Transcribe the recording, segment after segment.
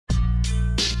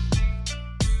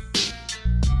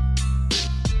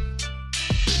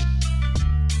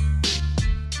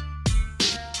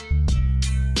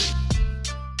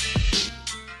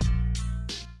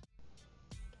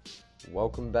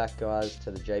welcome back, guys, to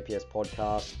the JPS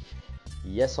podcast.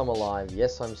 Yes, I'm alive.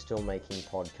 Yes, I'm still making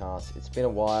podcasts. It's been a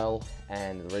while,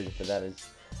 and the reason for that is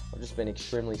I've just been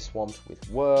extremely swamped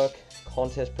with work,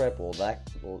 contest prep, or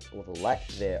the lack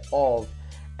thereof,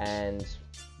 and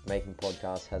making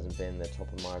podcasts hasn't been the top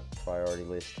of my priority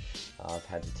list. I've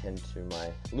had to tend to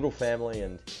my little family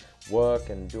and work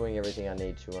and doing everything I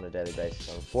need to on a daily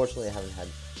basis. Unfortunately, I haven't had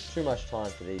too much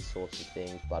time for these sorts of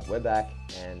things, but we're back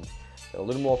and got a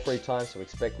little more free time, so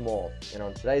expect more. And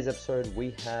on today's episode,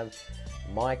 we have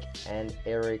Mike and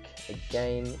Eric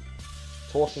again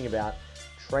talking about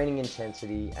training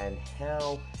intensity and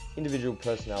how individual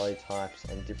personality types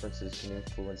and differences can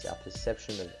influence our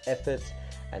perception of effort.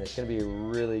 And it's going to be a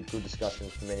really good discussion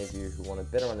for many of you who want to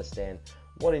better understand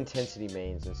what intensity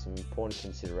means and some important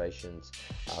considerations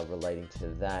relating to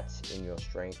that in your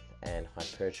strength and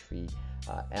hypertrophy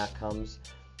outcomes.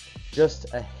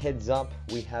 Just a heads up,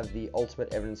 we have the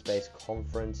Ultimate Evidence-Based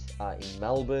Conference in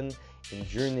Melbourne in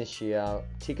June this year.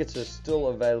 Tickets are still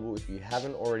available. If you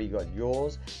haven't already got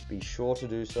yours, be sure to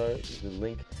do so. The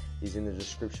link is in the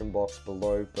description box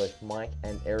below. Both Mike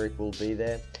and Eric will be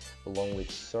there, along with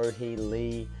Sohee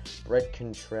Lee, Brett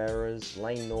Contreras,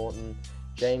 Lane Norton,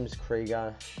 James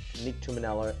Krieger, Nick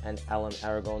Tuminello, and Alan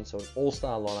Aragon. So an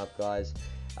all-star lineup, guys.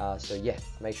 So yeah,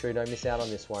 make sure you don't miss out on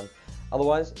this one.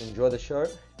 Otherwise, enjoy the show,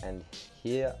 and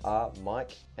here are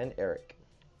Mike and Eric.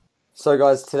 So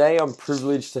guys, today I'm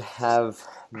privileged to have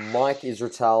Mike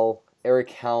Israetel, Eric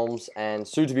Helms, and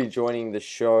soon to be joining the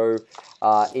show,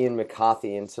 Ian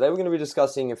McCarthy. And today we're going to be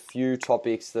discussing a few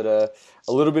topics that are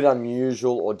a little bit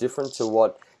unusual or different to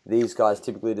what these guys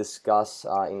typically discuss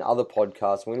in other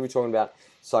podcasts. We're going to be talking about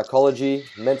psychology,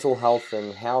 mental health,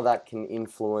 and how that can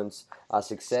influence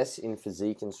success in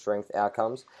physique and strength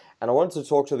outcomes. And I wanted to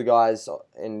talk to the guys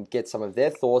and get some of their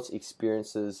thoughts,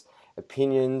 experiences,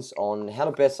 opinions on how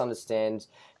to best understand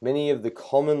many of the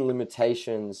common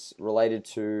limitations related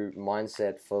to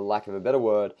mindset, for lack of a better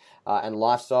word, and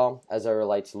lifestyle as they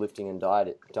relate to lifting and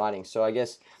dieting. So I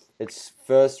guess it's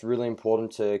first really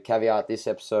important to caveat this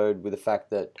episode with the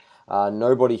fact that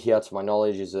nobody here, to my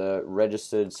knowledge, is a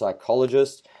registered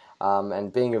psychologist,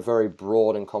 and being a very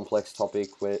broad and complex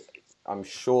topic where I'm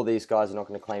sure these guys are not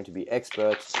going to claim to be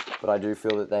experts, but I do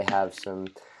feel that they have some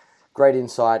great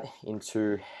insight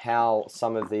into how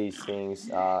some of these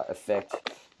things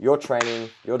affect your training,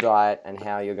 your diet, and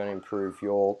how you're going to improve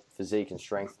your physique and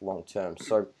strength long term.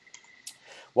 So,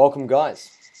 welcome,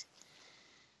 guys.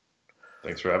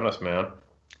 Thanks for having us, man.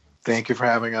 Thank you for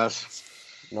having us.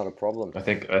 Not a problem. I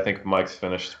think Mike's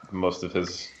finished most of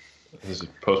his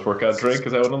post-workout drink.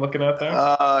 Is that what I'm looking at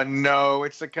there? No,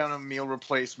 it's a kind of meal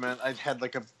replacement. I've had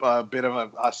like a bit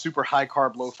of a super high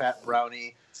carb, low fat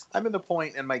brownie. I'm in the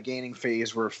point in my gaining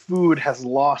phase where food has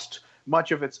lost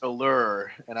much of its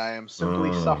allure, and I am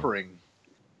simply suffering.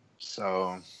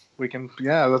 So we can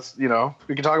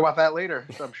talk about that later.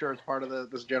 So I'm sure it's part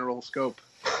of this general scope.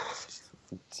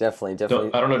 Definitely.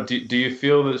 I don't know. Do you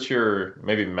feel that you're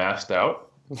maybe masked out?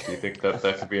 Do you think that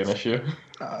could be an issue?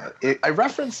 I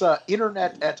reference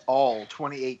Internet et al.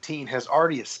 2018 has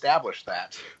already established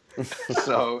that.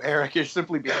 So, Eric, you're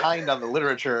simply behind on the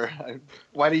literature.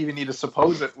 Why do you even need to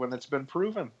suppose it when it's been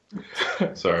proven?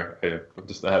 Sorry, I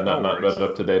have not read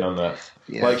up to date on that.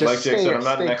 Yeah, like Jake said, I'm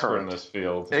not an expert current in this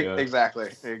field. Yeah.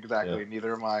 Exactly. Yeah.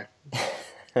 Neither am I.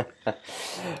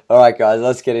 All right, guys,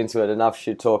 let's get into it. Enough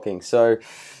shit talking. So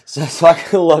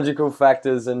psychological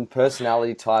factors and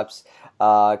personality types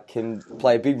can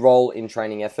play a big role in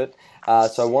training effort.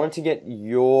 So I wanted to get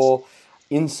your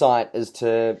insight as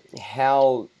to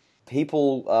how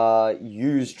people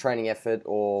use training effort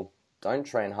or don't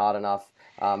train hard enough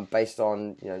based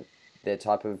on their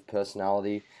type of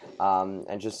personality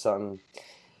and just some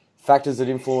factors that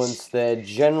influence their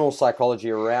general psychology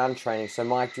around training. So,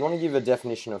 Mike, do you want to give a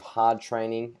definition of hard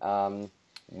training,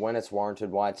 when it's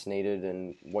warranted, why it's needed,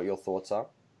 and what your thoughts are?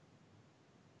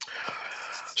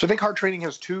 So I think hard training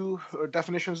has two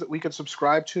definitions that we could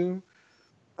subscribe to.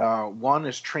 One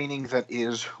is training that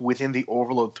is within the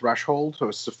overload threshold, so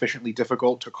it's sufficiently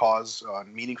difficult to cause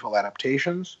meaningful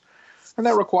adaptations. And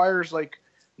that requires,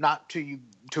 not to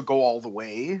go all the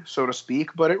way, so to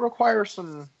speak, but it requires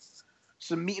some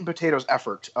meat and potatoes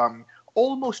effort.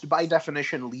 Almost by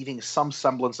definition, leaving some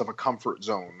semblance of a comfort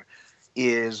zone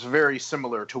is very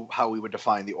similar to how we would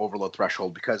define the overload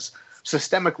threshold, because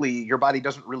systemically, your body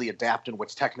doesn't really adapt in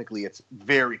what's technically its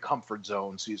very comfort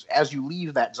zone. So as you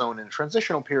leave that zone in a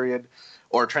transitional period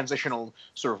or transitional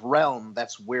sort of realm,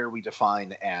 that's where we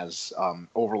define as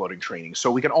overloading training.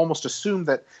 So we can almost assume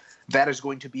that that is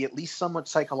going to be at least somewhat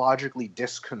psychologically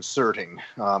disconcerting.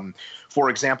 For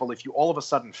example, if you all of a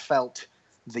sudden felt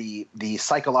the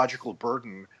psychological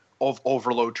burden of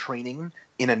overload training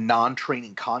in a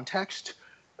non-training context,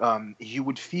 you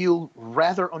would feel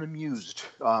rather unamused.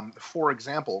 For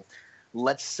example,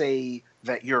 let's say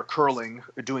that you're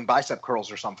doing bicep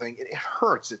curls or something. It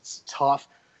hurts. It's tough.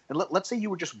 And let's say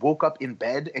you just woke up in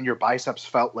bed and your biceps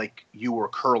felt like you were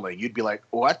curling. You'd be like,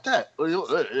 what the?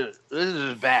 This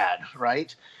is bad,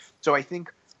 right? So I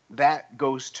think that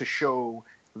goes to show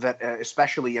that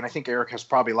especially, and I think Eric has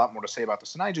probably a lot more to say about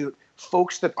this than I do,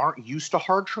 folks that aren't used to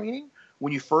hard training,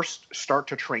 when you first start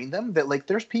to train them, that like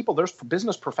there's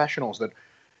business professionals that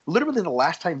literally the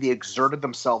last time they exerted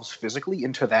themselves physically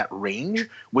into that range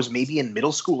was maybe in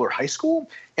middle school or high school.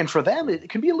 And for them, it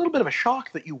can be a little bit of a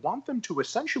shock that you want them to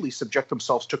essentially subject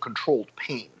themselves to controlled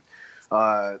pain.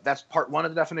 That's part one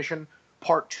of the definition.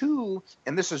 Part two,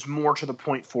 and this is more to the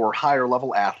point for higher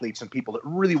level athletes and people that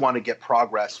really want to get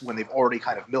progress when they've already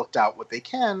kind of milked out what they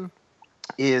can,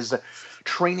 is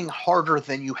training harder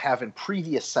than you have in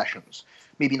previous sessions.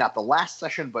 Maybe not the last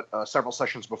session, but several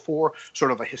sessions before,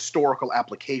 sort of a historical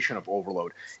application of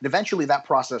overload. And eventually that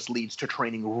process leads to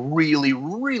training really,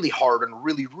 really hard and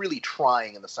really, really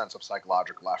trying in the sense of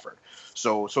psychological effort.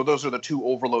 So those are the two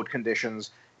overload conditions.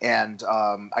 And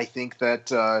I think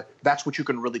that that's what you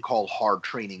can really call hard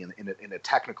training in a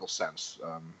technical sense.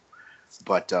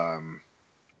 But I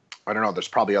don't know. There's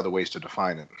probably other ways to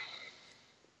define it.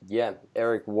 Yeah.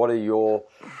 Eric, what are your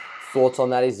thoughts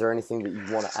on that? Is there anything that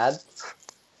you want to add?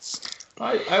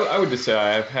 I would just say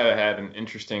I've had an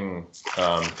interesting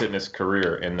fitness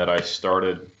career in that I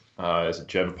started as a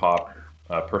Gen Pop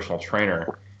personal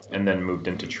trainer and then moved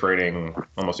into training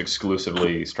almost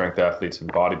exclusively strength athletes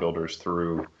and bodybuilders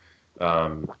through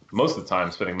most of the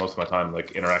time, spending most of my time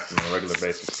like interacting on a regular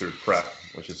basis through prep,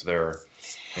 which is their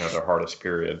hardest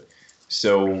period.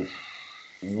 So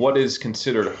what is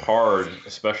considered hard,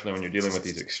 especially when you're dealing with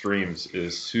these extremes,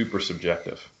 is super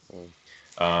subjective.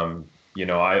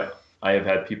 I have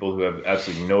had people who have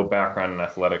absolutely no background in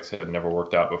athletics, have never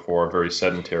worked out before, very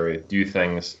sedentary, do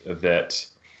things that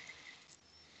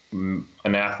an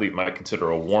athlete might consider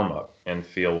a warm-up and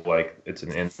feel like it's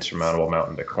an insurmountable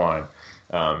mountain to climb.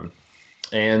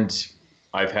 And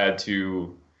I've had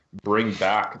to bring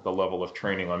back the level of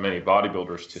training on many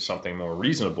bodybuilders to something more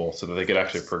reasonable so that they could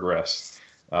actually progress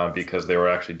because they were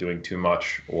actually doing too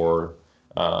much or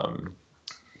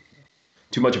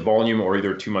too much volume or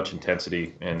either too much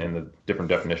intensity and the different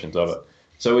definitions of it.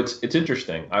 So it's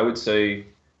interesting. I would say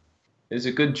as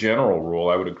a good general rule,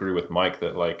 I would agree with Mike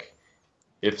that like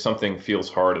if something feels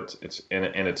hard, it's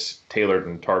tailored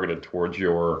and targeted towards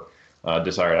your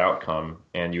desired outcome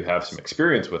and you have some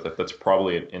experience with it, that's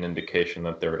probably an indication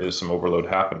that there is some overload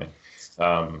happening.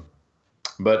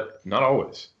 But not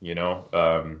always,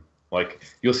 like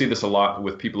you'll see this a lot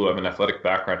with people who have an athletic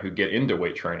background who get into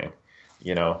weight training.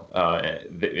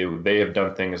 They have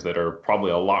done things that are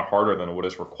probably a lot harder than what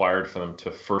is required for them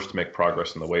to first make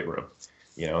progress in the weight room.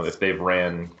 If they've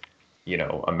ran,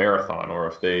 a marathon, or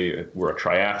if they were a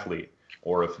triathlete,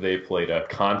 or if they played a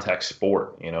contact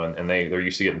sport, and they're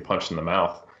used to getting punched in the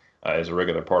mouth as a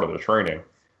regular part of their training.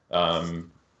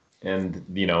 And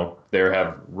they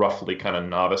have roughly kind of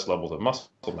novice levels of muscle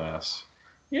mass.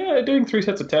 Yeah, doing 3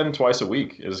 sets of 10 twice a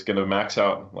week is going to max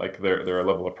out like their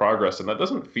level of progress, and that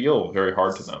doesn't feel very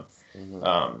hard to them.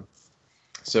 Mm-hmm.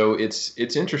 So it's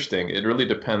interesting. It really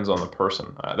depends on the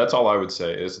person. That's all I would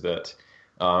say is that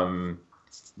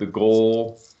the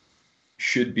goal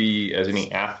should be, as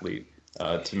any athlete,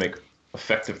 to make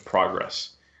effective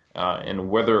progress, and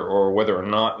whether or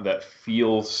not that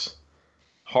feels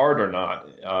hard or not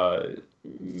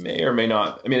may or may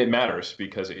not. I mean, it matters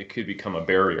because it could become a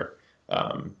barrier.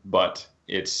 But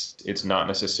it's not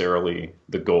necessarily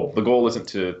the goal. The goal isn't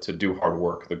to do hard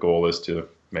work. The goal is to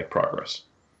make progress.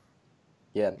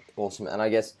 Yeah, awesome. And I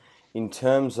guess in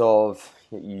terms of,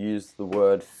 you used the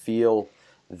word feel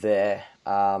there,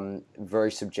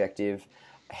 very subjective.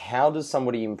 How does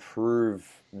somebody improve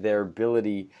their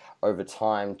ability over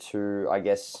time to, I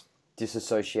guess,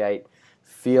 disassociate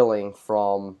feeling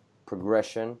from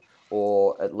progression,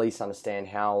 or at least understand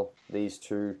how these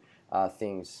two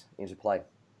things interplay?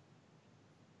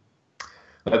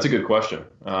 That's a good question.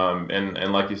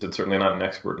 And like you said, certainly not an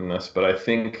expert in this, but I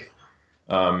think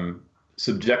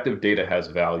subjective data has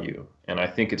value. And I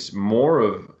think it's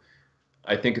important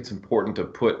to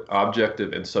put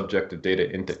objective and subjective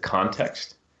data into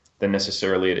context than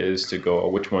necessarily it is to go, oh,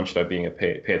 which one should I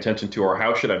pay attention to, or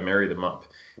how should I marry them up?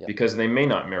 Yep. Because they may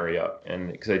not marry up,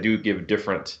 and because I do give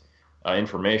different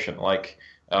information. Like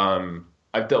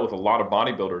I've dealt with a lot of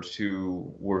bodybuilders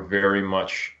who were very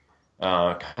much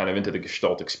kind of into the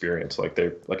Gestalt experience. Like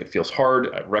it feels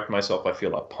hard. I wreck myself. I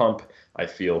feel a pump. I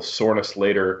feel soreness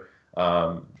later.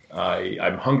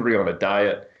 I'm hungry on a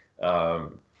diet.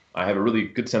 I have a really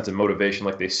good sense of motivation.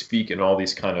 Like they speak in all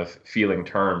these kind of feeling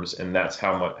terms, and that's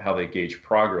how they gauge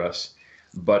progress.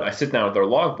 But I sit down with their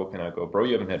logbook and I go, bro,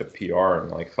 you haven't had a PR in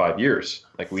like 5 years.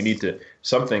 Like we need to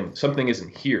something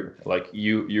isn't here. Like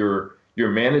you're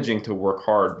managing to work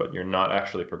hard, but you're not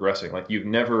actually progressing. Like you've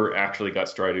never actually got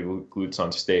striated glutes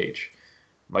on stage.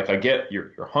 Like I get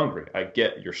you're hungry. I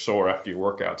get you're sore after your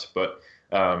workouts, but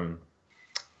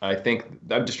I think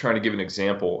I'm just trying to give an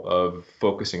example of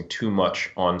focusing too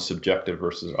much on subjective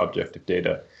versus objective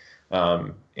data.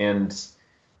 And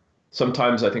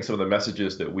sometimes I think some of the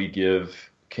messages that we give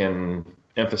can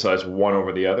emphasize one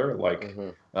over the other. Like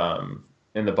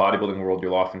in the bodybuilding world,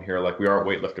 you'll often hear like, we aren't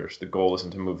weightlifters. The goal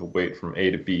isn't to move a weight from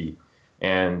A to B.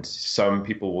 And some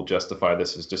people will justify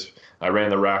this as just, I ran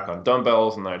the rack on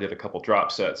dumbbells and then I did a couple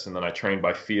drop sets and then I trained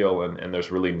by feel, and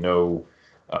there's really no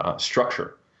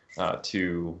structure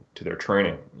to their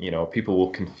training. You know, people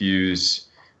will confuse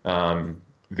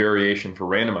variation for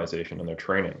randomization in their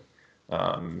training.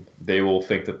 They will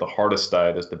think that the hardest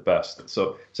diet is the best.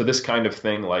 So this kind of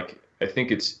thing, like, I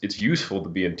think it's useful to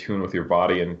be in tune with your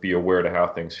body and be aware to how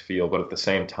things feel, but at the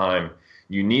same time,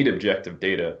 you need objective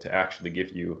data to actually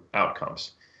give you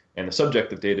outcomes. And the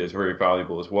subjective data is very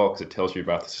valuable as well because it tells you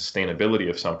about the sustainability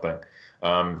of something,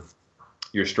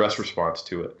 your stress response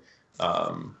to it,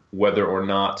 whether or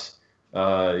not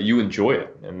you enjoy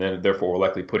it, and then therefore we're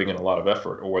likely putting in a lot of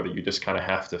effort, or whether you just kind of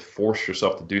have to force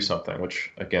yourself to do something,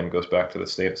 which again goes back to the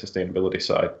sustainability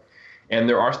side. And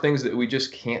there are things that we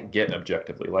just can't get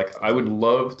objectively. Like I would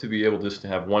love to be able just to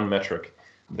have one metric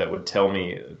that would tell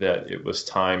me that it was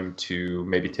time to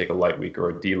maybe take a light week or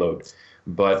a deload.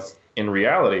 But in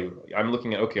reality, I'm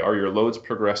looking at, okay, are your loads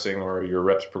progressing or are your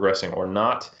reps progressing or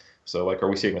not? So like, are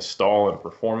we seeing a stall in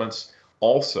performance?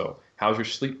 Also, how's your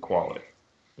sleep quality?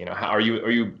 You know, how are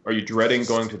you dreading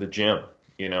going to the gym?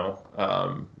 You know,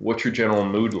 what's your general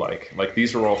mood like? Like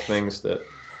these are all things that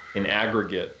in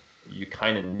aggregate you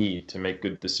kind of need to make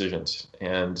good decisions.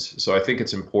 And so I think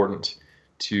it's important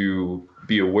to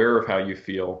be aware of how you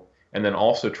feel and then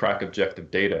also track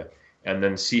objective data and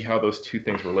then see how those two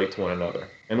things relate to one another.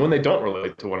 And when they don't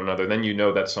relate to one another, then you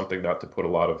know that's something not to put a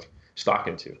lot of stock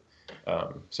into.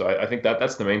 So I think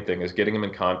that's the main thing, is getting them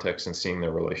in context and seeing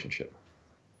their relationship.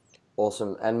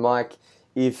 Awesome. And Mike,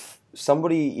 if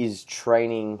somebody is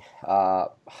training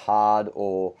hard,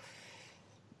 or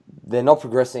they're not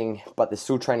progressing, but they're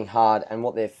still training hard, and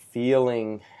what they're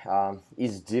feeling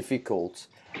is difficult,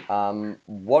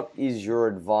 what is your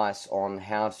advice on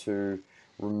how to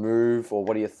remove, or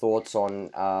what are your thoughts on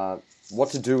what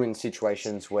to do in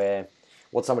situations where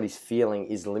what somebody's feeling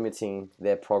is limiting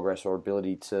their progress or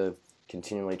ability to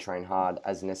continually train hard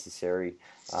as necessary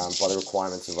by the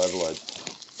requirements of overload?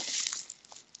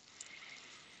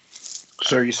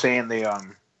 So are you saying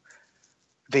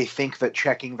they think that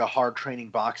checking the hard training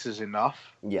box is enough?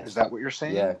 Yes. Is that what you're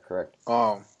saying? Yeah, correct.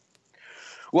 Oh.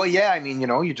 Well, yeah, I mean, you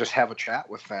know, you just have a chat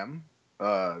with them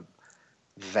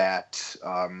that,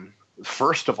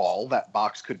 first of all, that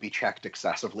box could be checked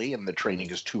excessively and the training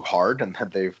is too hard and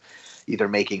that they've either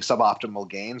making suboptimal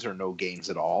gains or no gains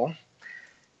at all.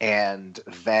 And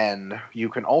then you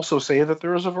can also say that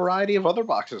there is a variety of other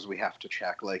boxes we have to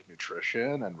check, like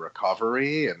nutrition and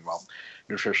recovery, and, well,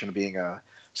 nutrition being a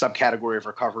subcategory of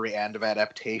recovery and of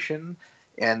adaptation,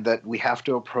 and that we have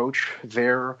to approach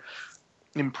their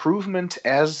improvement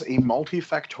as a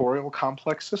multifactorial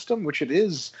complex system, which it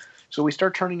is. So we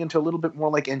start turning into a little bit more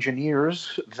like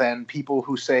engineers than people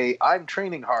who say, I'm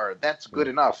training hard, that's good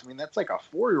enough. I mean, that's like a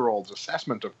 4-year-old's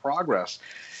assessment of progress.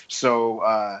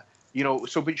 So, you know,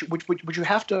 so but you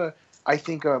have to, I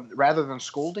think, rather than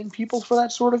scolding people for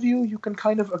that sort of view, you can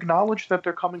kind of acknowledge that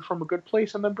they're coming from a good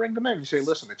place and then bring them in. You say,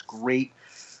 listen, it's great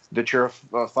that you're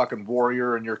a fucking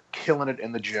warrior and you're killing it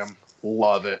in the gym.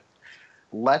 Love it.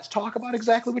 Let's talk about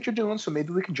exactly what you're doing, so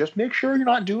maybe we can just make sure you're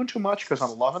not doing too much, because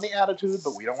I'm loving the attitude,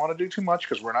 but we don't want to do too much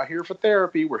because we're not here for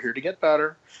therapy. We're here to get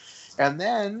better. And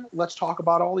then let's talk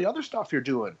about all the other stuff you're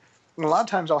doing. And a lot of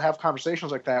times I'll have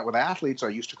conversations like that with athletes. I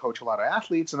used to coach a lot of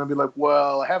athletes, and I'll be like,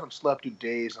 well, I haven't slept in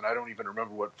days, and I don't even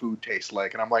remember what food tastes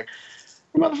like. And I'm like,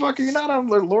 motherfucker, you're not on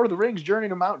Lord of the Rings Journey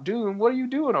to Mount Doom. What are you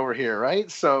doing over here,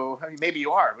 right? So, I mean, maybe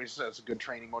you are, which is a good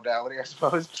training modality, I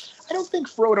suppose. I don't think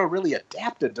Frodo really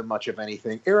adapted to much of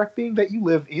anything. Eric, being that you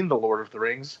live in the Lord of the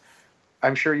Rings,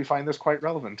 I'm sure you find this quite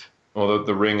relevant. Well,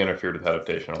 the ring interfered with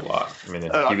adaptation a lot. I mean, he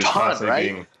was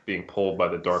constantly being pulled by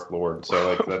the Dark Lord,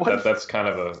 so like that's kind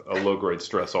of a low-grade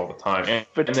stress all the time.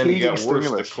 And then it got worse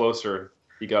the closer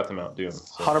he got them outdo him.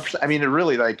 So. 100%. I mean, it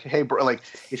really, like, hey, bro, like,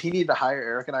 if he needed to hire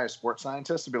Eric and I as sports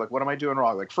scientists to be like, what am I doing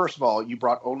wrong? Like, first of all, you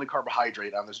brought only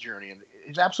carbohydrate on this journey, and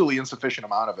it's absolutely insufficient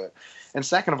amount of it. And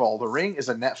second of all, the ring is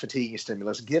a net fatiguing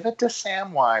stimulus. Give it to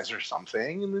Samwise or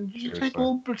something, and then you take a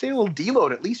little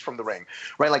deload at least from the ring,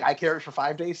 right? Like, I carry it for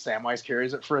 5 days. Samwise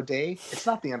carries it for a day. It's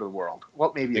not the end of the world.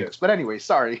 Well, maybe it is. But anyway,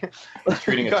 sorry.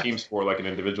 Treating a team sport like an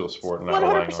individual sport and not 100%.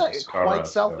 relying on his Quite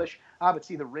selfish. But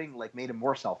see, the ring like made him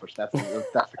more selfish. That's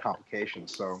the complication.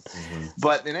 So,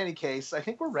 But in any case, I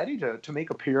think we're ready to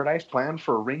make a periodized plan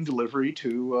for a ring delivery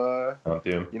to,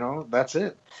 that's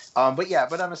it.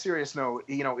 But on a serious note,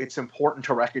 it's important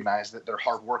to recognize that their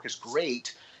hard work is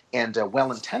great and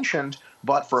well-intentioned,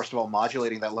 but first of all,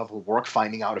 modulating that level of work,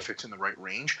 finding out if it's in the right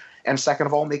range, and second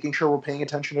of all, making sure we're paying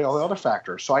attention to all the other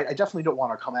factors. So I definitely don't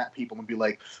want to come at people and be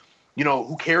like,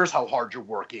 who cares how hard you're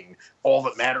working? All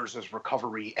that matters is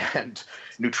recovery and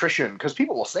nutrition. Because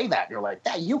people will say that. And you're like,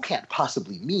 you can't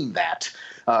possibly mean that.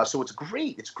 So it's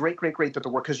great. It's great that the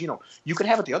work, because, you could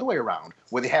have it the other way around,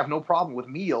 where they have no problem with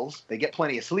meals. They get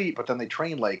plenty of sleep, but then they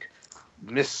train like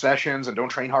miss sessions and don't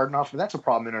train hard enough. And that's a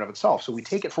problem in and of itself. So we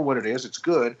take it for what it is. It's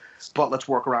good, but let's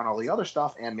work around all the other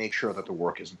stuff and make sure that the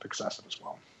work isn't excessive as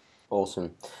well.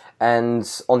 Awesome. And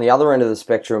on the other end of the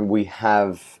spectrum, we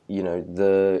have,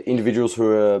 the individuals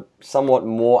who are somewhat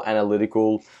more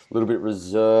analytical, a little bit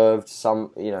reserved,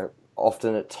 some,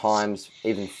 often at times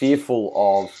even fearful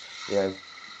of,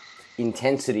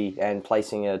 intensity and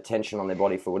placing attention on their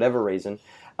body for whatever reason.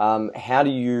 How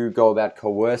do you go about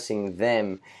coercing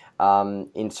them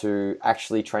into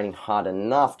actually training hard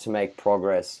enough to make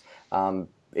progress,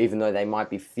 even though they might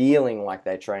be feeling like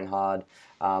they train hard,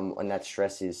 and that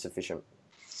stress is sufficient?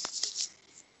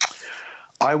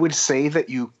 I would say that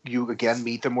you again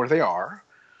meet them where they are.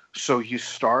 So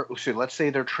let's say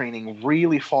they're training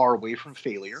really far away from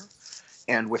failure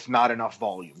and with not enough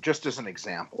volume, just as an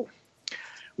example.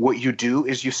 What you do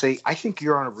is you say, I think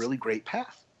you're on a really great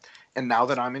path. And now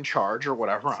that I'm in charge or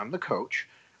whatever, I'm the coach,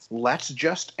 let's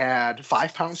just add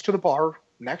 5 pounds to the bar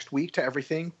next week to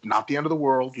everything. Not the end of the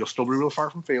world. You'll still be real far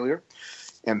from failure.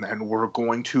 And then we're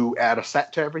going to add a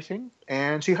set to everything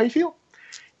and see how you feel.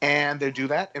 And they do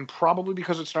that, and probably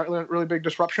because it's not a really big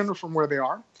disruption from where they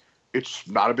are, it's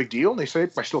not a big deal. And they say,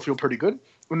 I still feel pretty good.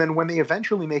 And then when they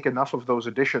eventually make enough of those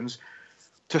additions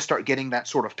to start getting that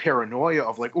sort of paranoia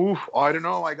of like, ooh, I don't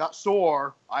know, I got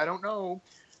sore, I don't know,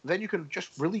 then you can just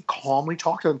really calmly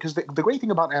talk to them. Because the great thing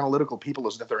about analytical people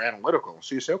is that they're analytical.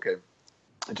 So you say, okay,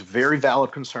 it's a very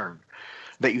valid concern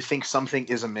that you think something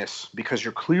is amiss because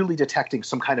you're clearly detecting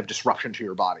some kind of disruption to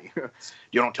your body.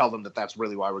 You don't tell them that that's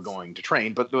really why we're going to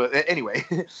train. But anyway,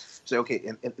 say, okay,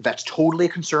 and that's totally a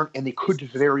concern, and they could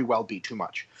very well be too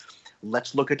much.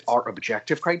 Let's look at our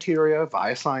objective criteria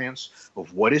via science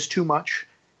of what is too much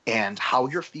and how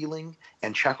you're feeling,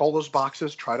 and check all those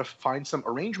boxes, try to find some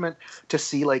arrangement to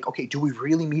see like, okay, do we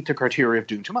really meet the criteria of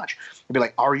doing too much? And be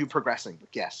like, are you progressing?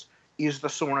 Yes. Is the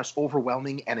soreness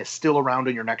overwhelming and is still around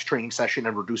in your next training session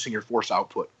and reducing your force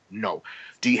output? No.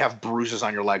 Do you have bruises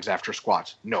on your legs after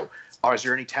squats? No. Is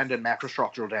there any tendon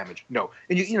macrostructural damage? No.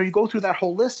 And you go through that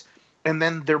whole list, and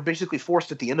then they're basically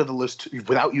forced at the end of the list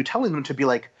without you telling them to be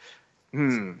like,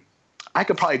 I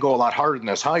could probably go a lot harder than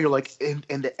this, huh? You're like,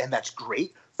 and that's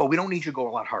great, but we don't need you to go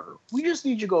a lot harder. We just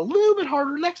need you to go a little bit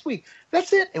harder next week.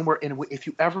 That's it. And if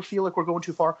you ever feel like we're going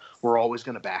too far, we're always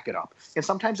going to back it up. And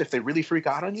sometimes if they really freak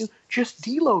out on you, just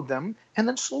deload them and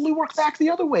then slowly work back the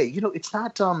other way. It's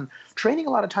not training. A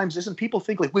lot of times isn't people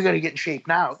think like we got to get in shape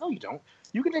now. No, you don't.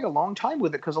 You can take a long time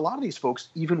with it, because a lot of these folks,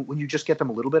 even when you just get them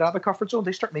a little bit out of the comfort zone,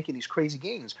 they start making these crazy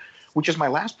gains, which is my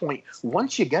last point.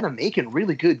 Once you get them making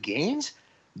really good gains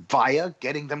via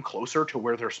getting them closer to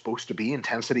where they're supposed to be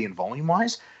intensity and volume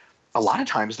wise, a lot of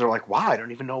times they're like, wow, I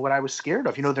don't even know what I was scared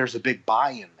of. There's a big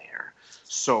buy-in there.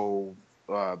 So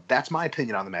that's my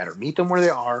opinion on the matter. Meet them where they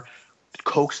are,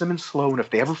 coax them in slow, and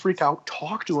if they ever freak out,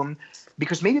 talk to them,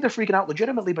 because maybe they're freaking out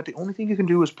legitimately, but the only thing you can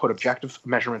do is put objective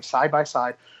measurements side by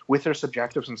side with their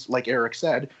subjectives, and like Eric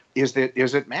said, is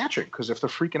it matching? Because if they're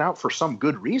freaking out for some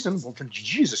good reason, well, then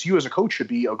Jesus, you as a coach should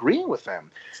be agreeing with them.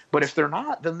 But if they're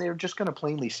not, then they're just going to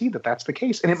plainly see that that's the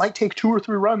case, and it might take 2 or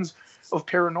 3 runs of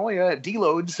paranoia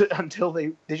deloads until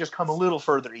they just come a little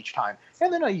further each time,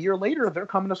 and then a year later they're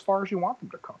coming as far as you want them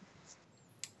to come.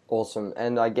 Awesome.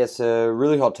 And I guess a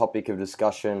really hot topic of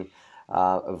discussion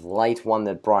of late, one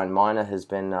that Brian Miner has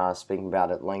been speaking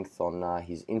about at length on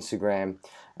his Instagram,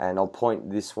 and I'll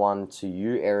point this one to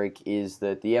you, Eric, is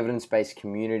that the evidence-based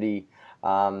community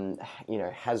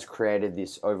has created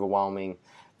this overwhelming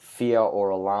fear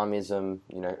or alarmism,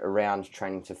 around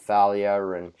training to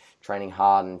failure and training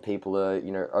hard, and people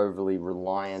are, overly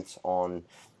reliant on,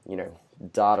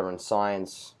 data and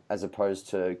science as opposed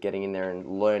to getting in there and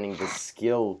learning the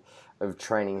skill of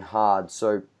training hard.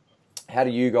 So how do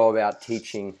you go about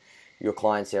teaching your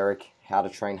clients, Eric, how to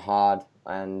train hard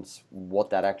and what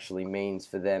that actually means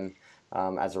for them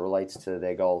as it relates to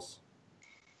their goals?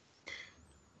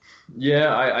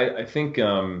 Yeah, I think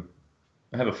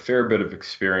I have a fair bit of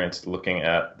experience looking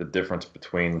at the difference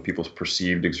between people's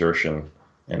perceived exertion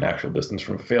and actual distance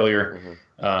from failure.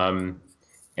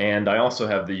 And I also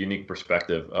have the unique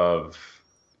perspective of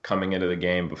coming into the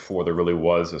game before there really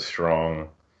was a strong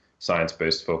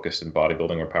science-based focus in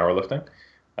bodybuilding or powerlifting.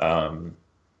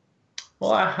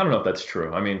 Well, I don't know if that's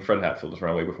true. I mean, Fred Hatfield was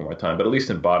around way before my time, but at least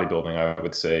in bodybuilding, I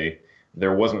would say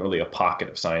there wasn't really a pocket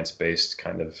of science-based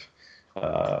kind of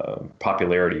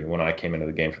popularity when I came into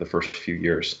the game for the first few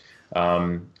years.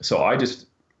 So I just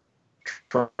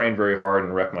trained very hard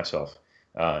and wrecked myself,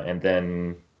 and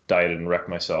then dieted and wrecked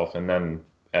myself. And then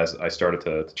as I started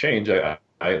to change, I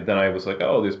was like,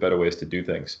 oh, there's better ways to do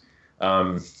things.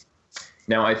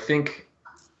 Now I think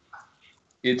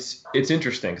it's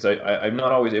interesting because I'm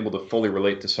not always able to fully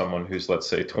relate to someone who's, let's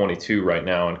say, 22 right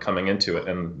now and coming into it,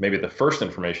 and maybe the first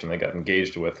information they got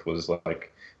engaged with was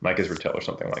like Mike Israetel or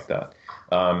something like that.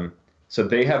 So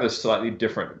they have a slightly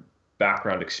different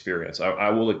background experience. I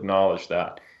will acknowledge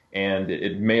that, and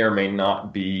it may or may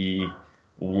not be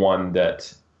one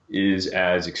that is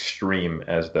as extreme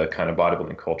as the kind of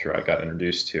bodybuilding culture I got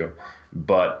introduced to,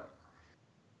 but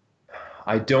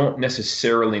I don't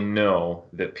necessarily know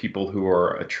that people who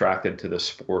are attracted to the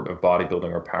sport of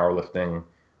bodybuilding or powerlifting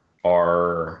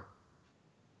are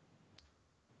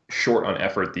short on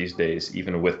effort these days,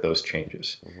 even with those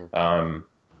changes.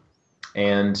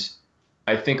 And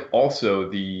I think also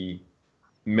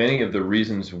many of the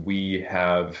reasons we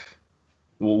have,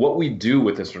 well, what we do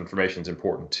with this information is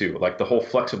important too. Like the whole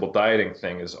flexible dieting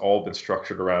thing has all been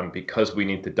structured around because we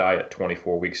need to diet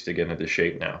 24 weeks to get into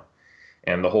shape now.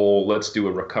 And the whole let's do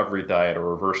a recovery diet or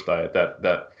reverse diet,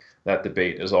 that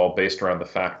debate is all based around the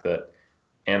fact that,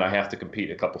 and I have to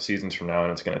compete a couple seasons from now,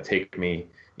 and it's going to take me,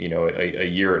 a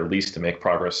year at least to make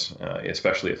progress,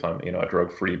 especially if I'm, a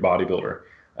drug-free bodybuilder.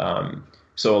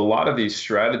 So a lot of these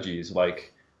strategies,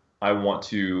 like I want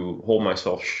to hold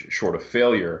myself short of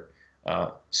failure,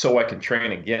 so I can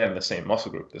train again the same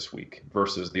muscle group this week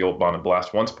versus the old bond and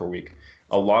blast once per week.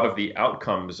 A lot of the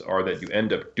outcomes are that you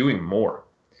end up doing more.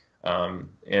 And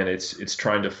it's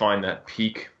trying to find that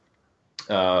peak,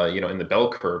 in the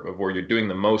bell curve of where you're doing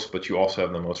the most, but you also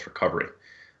have the most recovery.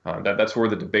 That's where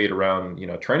the debate around,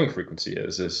 training frequency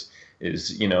is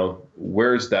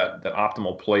where's that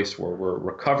optimal place where we're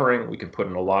recovering, we can put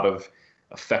in a lot of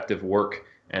effective work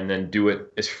and then do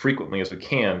it as frequently as we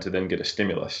can to then get a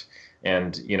stimulus.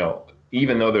 And,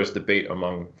 even though there's debate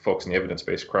among folks in the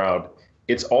evidence-based crowd,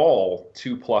 it's all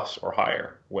 2+ or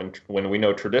higher when we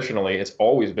know traditionally it's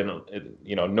always been,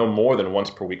 no more than once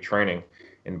per week training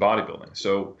in bodybuilding.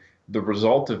 So the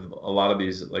result of a lot of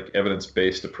these like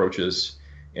evidence-based approaches,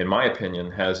 in my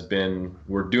opinion, has been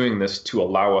we're doing this to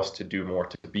allow us to do more,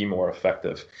 to be more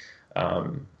effective.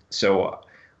 So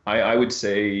I would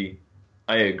say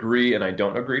I agree and I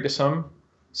don't agree to some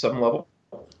level.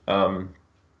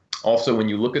 Also, when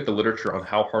you look at the literature on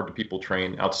how hard do people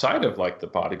train outside of like the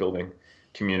bodybuilding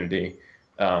community,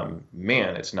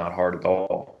 man, it's not hard at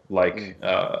all. Like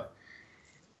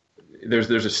there's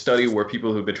a study where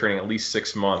people who've been training at least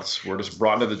 6 months were just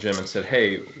brought into the gym and said,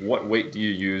 hey, what weight do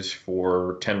you use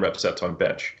for 10 rep sets on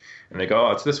bench? And they go,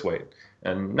 oh, it's this weight.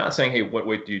 And not saying, hey, what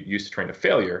weight do you use to train to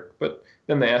failure? But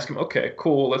then they ask them, okay,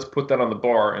 cool, let's put that on the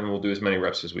bar and we'll do as many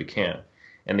reps as we can.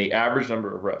 And the average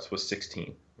number of reps was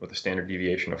 16 with a standard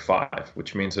deviation of 5,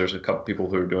 which means there's a couple people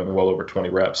who are doing well over 20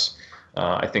 reps.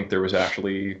 I think there was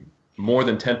actually more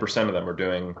than 10% of them are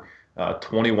doing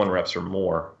 21 reps or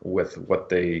more with what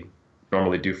they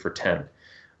normally do for 10.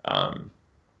 And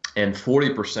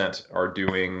 40% are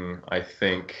doing, I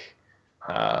think,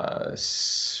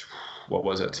 what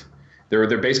was it?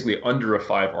 They're basically under a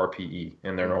 5 RPE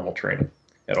in their normal training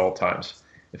at all times,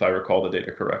 if I recall the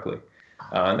data correctly.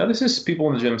 Now, this is people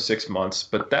in the gym 6 months,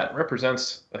 but that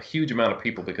represents a huge amount of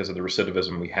people because of the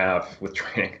recidivism we have with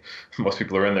training. Most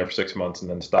people are in there for 6 months and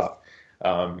then stop.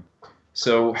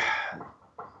 So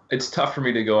it's tough for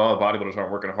me to go, oh, bodybuilders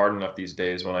aren't working hard enough these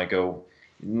days, when I go,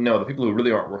 no, the people who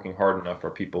really aren't working hard enough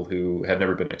are people who have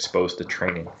never been exposed to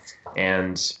training.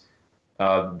 And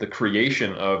the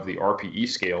creation of the RPE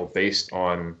scale based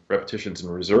on repetitions in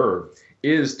reserve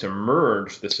is to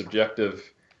merge the subjective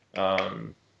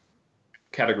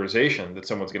categorization that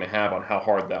someone's going to have on how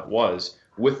hard that was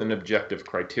with an objective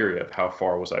criteria of how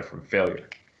far was I from failure.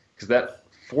 Because that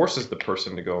forces the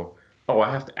person to go, oh,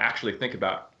 I have to actually think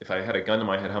about, if I had a gun to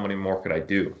my head, how many more could I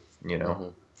do, you know? Mm-hmm.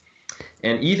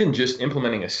 And even just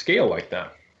implementing a scale like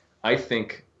that, I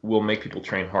think will make people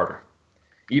train harder.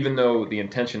 Even though the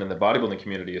intention in the bodybuilding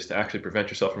community is to actually prevent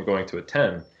yourself from going to a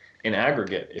 10, in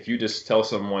aggregate, if you just tell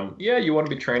someone, yeah, you want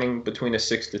to be training between a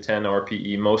 6 to 10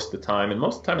 RPE most of the time, and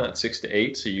most of the time that's 6 to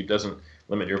 8, so you doesn't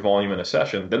limit your volume in a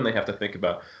session, then they have to think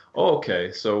about, oh,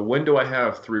 okay, so when do I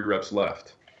have 3 reps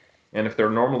left? And if they're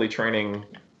normally training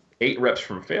 8 reps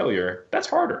from failure, that's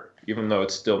harder, even though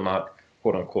it's still not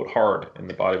quote unquote hard in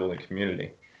the bodybuilding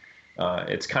community.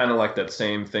 It's kind of like that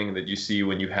same thing that you see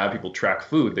when you have people track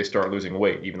food. They start losing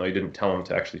weight, even though you didn't tell them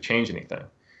to actually change anything.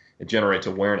 It generates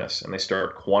awareness, and they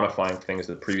start quantifying things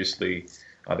that previously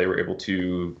they were able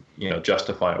to,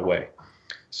 justify away.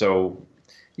 So,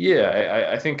 yeah,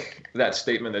 I think that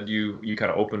statement that you kind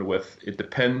of opened with, it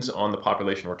depends on the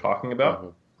population we're talking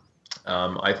about.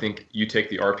 Mm-hmm. I think you take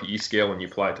the RPE scale and you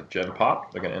apply it to Gen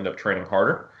Pop, they're going to end up training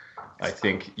harder. I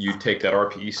think you take that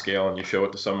RPE scale and you show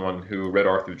it to someone who read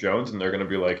Arthur Jones, and they're going to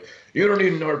be like, you don't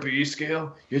need an RPE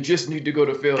scale. You just need to go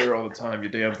to failure all the time, you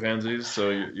damn pansies. So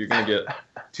you're going to get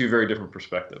 2 very different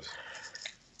perspectives.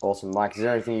 Awesome. Mike, is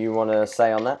there anything you want to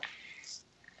say on that?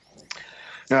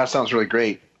 No, that sounds really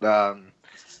great. When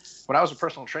I was a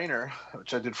personal trainer,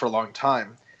 which I did for a long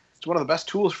time, it's one of the best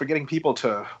tools for getting people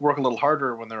to work a little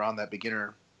harder when they're on that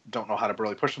beginner, don't know how to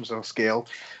really push themselves scale,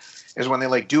 is when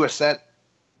they do a set,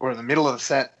 or in the middle of the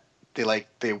set, they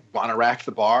want to rack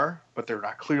the bar, but they're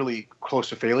not clearly close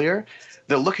to failure.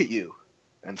 They'll look at you.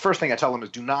 And the first thing I tell them is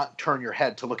do not turn your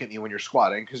head to look at me when you're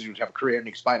squatting, because you have a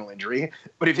career-ending spinal injury.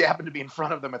 But if you happen to be in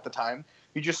front of them at the time,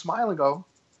 you just smile and go,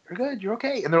 you're good, you're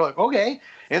okay. And they're like, okay.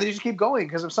 And they just keep going,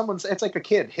 because if it's like a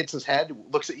kid hits his head,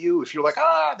 looks at you. If you're like,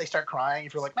 they start crying.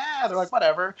 If you're like, they're like,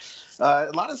 whatever. A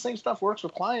lot of the same stuff works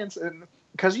with clients. And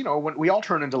because, when we all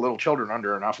turn into little children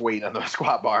under enough weight on the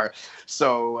squat bar.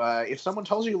 So if someone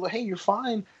tells you, hey, you're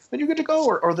fine, then you're good to go.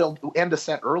 Or they'll end a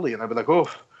set early and they'll be like, oh,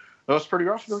 that was pretty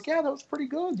rough. You're like, yeah, that was pretty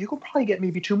good. You could probably get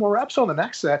maybe 2 more reps on the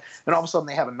next set. And all of a sudden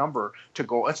they have a number to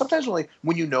go. And sometimes when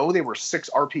they were 6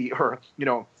 RPE or,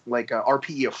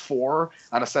 RPE of 4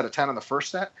 on a set of 10 on the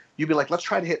first set, you'd be like, let's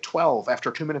try to hit 12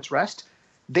 after 2 minutes rest.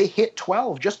 They hit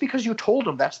 12 just because you told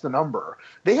them that's the number.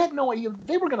 They had no idea.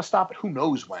 They were going to stop at who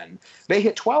knows when. They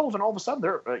hit 12, and all of a sudden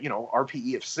they're,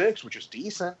 RPE of 6, which is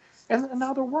decent. And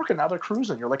now they're working. Now they're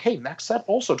cruising. You're like, hey, next set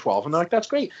also 12. And they're like, that's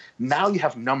great. Now you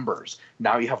have numbers.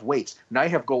 Now you have weights. Now you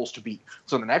have goals to beat.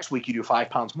 So the next week you do 5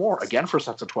 pounds more, again for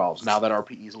sets of 12s. Now that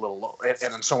RPE is a little low,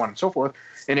 and so on and so forth.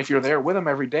 And if you're there with them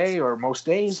every day or most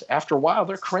days, after a while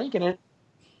they're cranking it.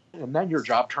 And then your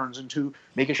job turns into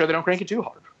making sure they don't crank it too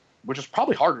hard, which is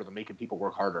probably harder than making people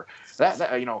work harder.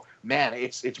 Man,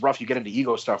 it's rough. You get into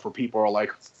ego stuff where people are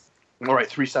like, all right,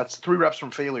 3 reps from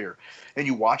failure. And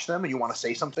you watch them and you want to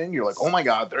say something. You're like, oh my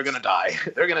God, they're going to die.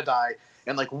 They're going to die.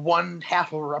 And 1/2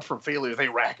 of a rep from failure, they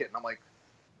rack it. And I'm like,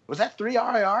 was that 3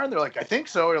 RIR? And they're like, I think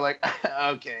so. You're like,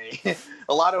 okay.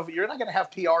 You're not going to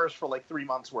have PRs for 3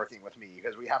 months working with me,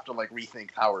 because we have to rethink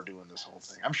how we're doing this whole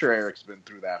thing. I'm sure Eric's been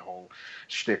through that whole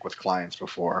shtick with clients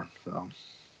before. So.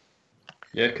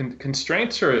 Yeah,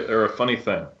 constraints are a funny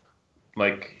thing.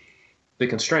 They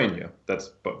constrain you. That's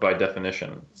by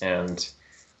definition,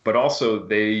 but also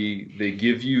they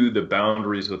give you the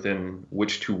boundaries within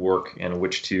which to work and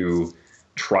which to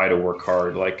try to work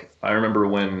hard. I remember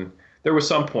when there was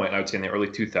some point, I would say in the early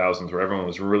 2000s, where everyone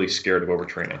was really scared of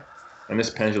overtraining, and this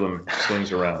pendulum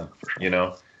swings around,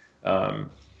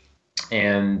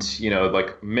 and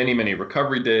many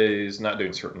recovery days, not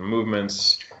doing certain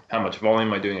movements, how much volume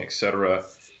am I doing, etc.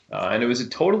 And it was a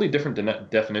totally different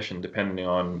definition depending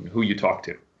on who you talk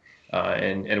to.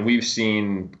 And we've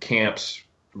seen camps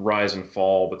rise and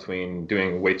fall between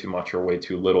doing way too much or way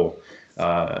too little.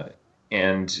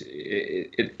 And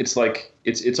it's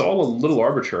all a little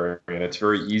arbitrary, and it's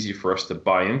very easy for us to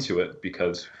buy into it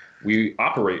because we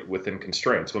operate within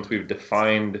constraints. Once we've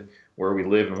defined where we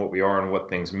live and what we are and what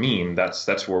things mean,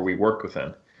 that's where we work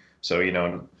within. So,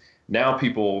 now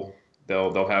people,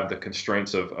 they'll have the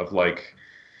constraints of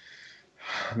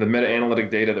the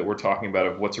meta-analytic data that we're talking about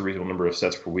of what's a reasonable number of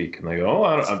sets per week. And they go,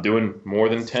 I'm doing more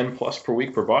than 10 plus per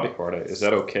week per body part. Is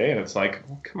that okay? And it's like,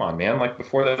 well, come on, man.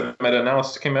 Before that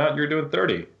meta-analysis came out, you were doing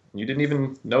 30. You didn't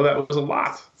even know that was a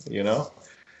lot,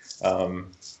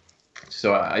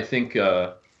 So I think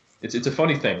it's a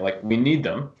funny thing. We need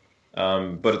them,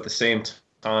 but at the same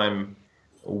time,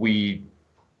 we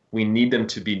need them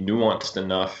to be nuanced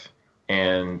enough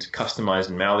and customized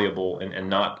and malleable and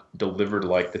not delivered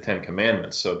like the 10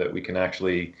 Commandments, so that we can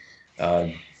actually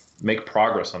make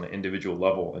progress on an individual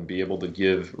level and be able to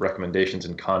give recommendations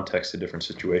in context to different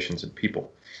situations and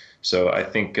people. So I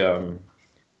think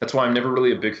that's why I'm never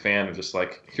really a big fan of just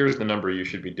like, here's the number you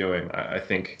should be doing. I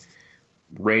think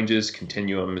ranges,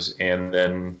 continuums, and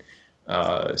then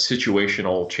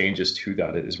situational changes to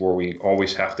that is where we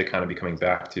always have to kind of be coming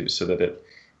back to, so that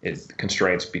it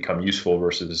constraints become useful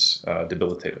versus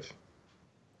debilitative.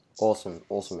 Awesome.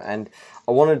 And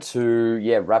I wanted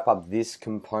to wrap up this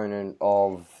component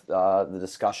of the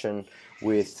discussion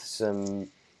with some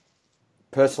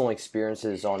personal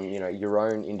experiences on your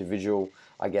own individual,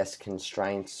 I guess,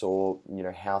 constraints, or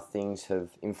how things have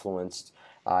influenced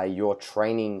your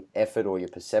training effort or your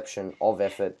perception of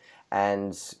effort.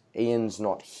 And Ian's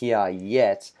not here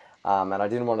yet, and I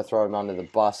didn't want to throw him under the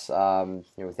bus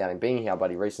without him being here,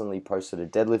 but he recently posted a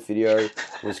deadlift video,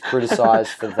 was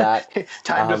criticized for that.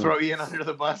 Time to throw Ian under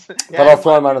the bus. But I'll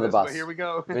throw him under the bus. But here we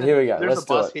go. There's Let's a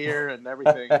bus here and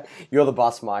everything. You're the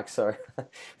bus, Mike, so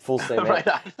full steam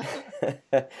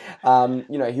ahead.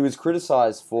 He was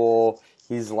criticized for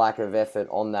his lack of effort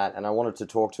on that, and I wanted to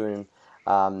talk to him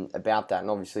about that. And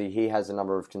obviously he has a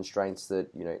number of constraints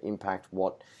that impact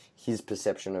what his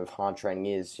perception of hard training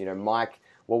is. Mike,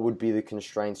 what would be the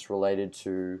constraints related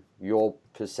to your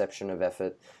perception of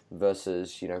effort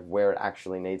versus where it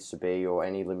actually needs to be, or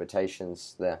any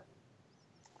limitations there?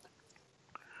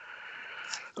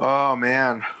 Oh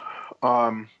man,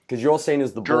 because you're seen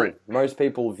as the bull. Most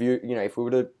people view, if we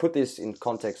were to put this in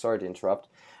context, sorry to interrupt,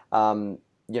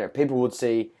 people would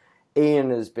see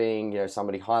Ian as being,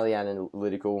 somebody highly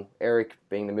analytical, Eric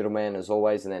being the middleman as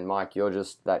always, and then Mike, you're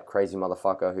just that crazy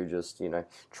motherfucker who just,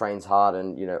 trains hard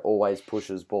and, always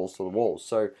pushes balls to the wall.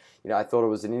 So, I thought it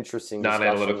was an interesting Not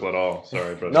discussion. analytical at all.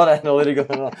 Sorry, brother. Not analytical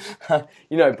at all.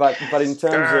 But in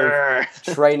terms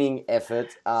of training effort,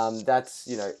 that's,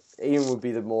 Ian would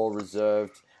be the more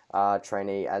reserved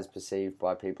trainee as perceived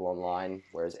by people online,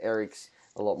 whereas Eric's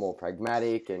a lot more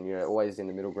pragmatic and, always in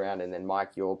the middle ground. And then Mike,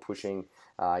 you're pushing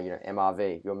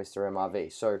MRV, you're Mr.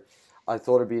 MRV. So I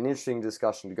thought it'd be an interesting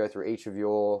discussion to go through each of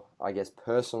your, I guess,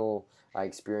 personal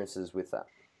experiences with that.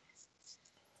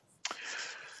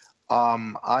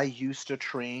 I used to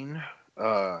train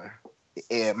a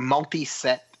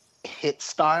multi-set hit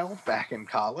style back in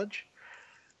college.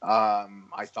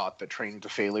 I thought that training to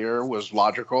failure was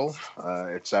logical,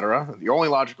 etc. The only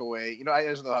logical way,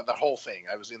 the whole thing.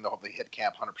 I was in the hit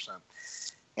camp 100%.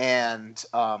 And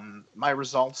my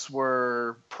results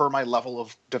were, per my level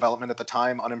of development at the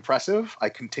time, unimpressive. I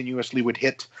continuously would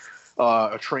hit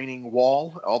a training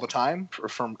wall all the time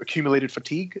from accumulated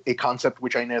fatigue, a concept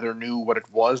which I neither knew what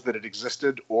it was, that it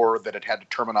existed, or that it had a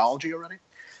terminology already.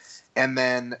 And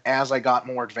then as I got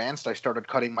more advanced, I started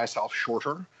cutting myself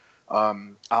shorter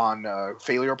on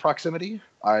failure proximity.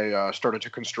 I started to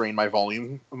constrain my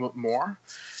volume more.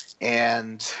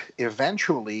 And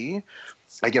eventually,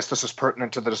 I guess this is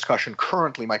pertinent to the discussion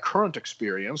currently, my current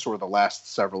experience over the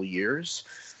last several years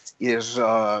is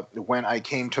when I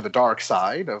came to the dark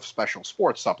side of special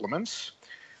sports supplements.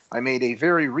 I made a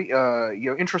very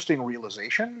interesting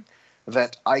realization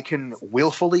that I can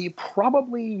willfully, it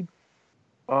probably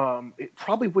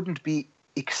wouldn't be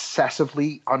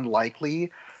excessively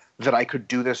unlikely that I could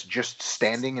do this just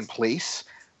standing in place.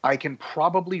 I can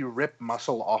probably rip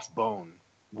muscle off bone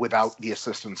without the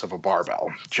assistance of a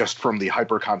barbell, just from the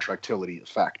hypercontractility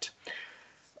effect.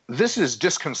 This is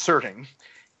disconcerting,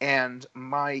 and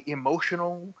my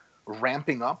emotional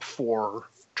ramping up for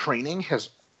training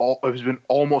has been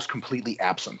almost completely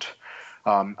absent.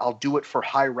 I'll do it for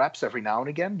high reps every now and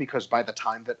again, because by the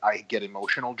time that I get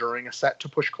emotional during a set to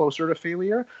push closer to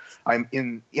failure, I'm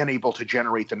unable to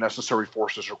generate the necessary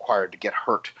forces required to get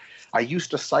hurt. I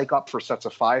used to psych up for sets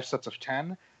of 5, sets of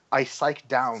 10. I psych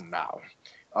down now.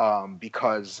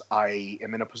 Because I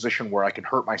am in a position where I can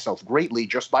hurt myself greatly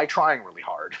just by trying really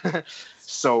hard.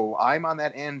 So I'm on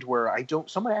that end where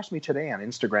someone asked me today on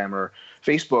Instagram or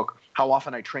Facebook how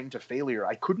often I train to failure.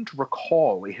 I couldn't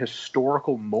recall a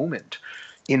historical moment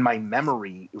in my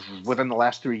memory within the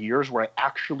last 3 years where I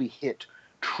actually hit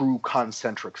true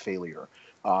concentric failure.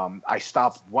 I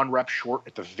stop 1 rep short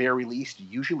at the very least,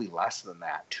 usually less than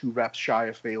that, 2 reps shy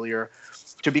of failure.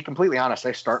 To be completely honest,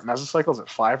 I start mesocycles at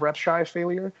 5 reps shy of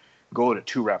failure, go to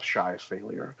 2 reps shy of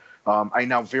failure. I'm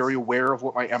now very aware of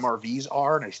what my MRVs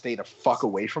are, and I stay the fuck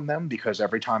away from them, because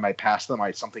every time I pass them,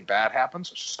 something bad happens.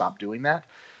 So stop doing that.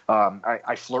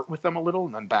 I flirt with them a little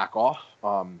and then back off.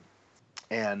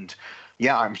 And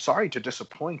yeah, I'm sorry to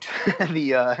disappoint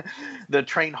the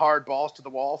train hard, balls to the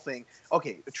wall thing.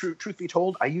 Okay, truth be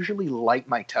told, I usually light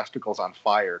my testicles on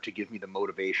fire to give me the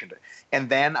motivation to, and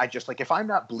then I just, like, if I'm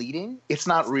not bleeding, it's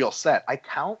not real set. I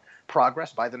count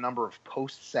progress by the number of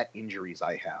post-set injuries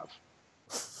I have.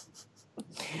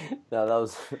 No, that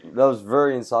was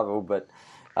very insightful, but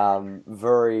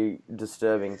very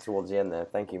disturbing towards the end there.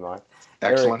 Thank you, Mike.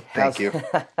 Excellent. Eric, Thank you.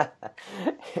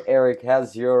 Eric,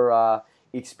 how's your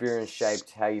experience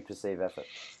shaped how you perceive effort?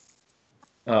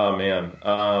 Oh man,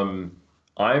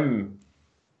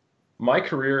 my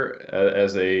career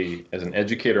as an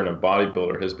educator and a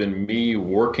bodybuilder has been me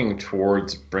working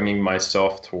towards bringing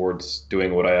myself towards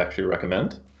doing what I actually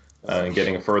recommend, and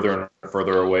getting further and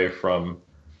further away from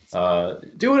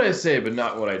do what I say but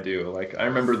not what I do. Like, I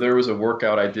remember there was a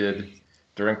workout I did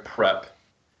during prep.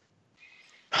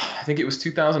 I think it was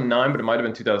 2009, but it might have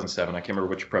been 2007. I can't remember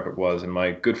which prep it was. And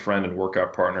my good friend and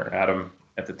workout partner, Adam,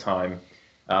 at the time,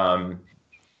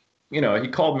 he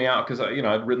called me out because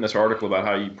I'd written this article about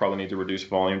how you probably need to reduce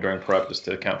volume during prep just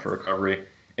to account for recovery.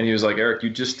 And he was like, Eric, you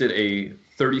just did a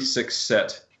 36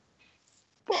 set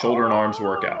shoulder and arms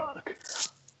workout,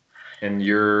 and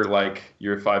you're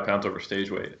 5 pounds over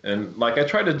stage weight. And like, I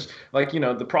try to,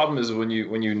 the problem is when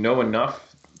you know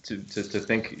enough to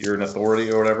think you're an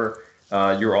authority or whatever,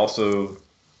 you're also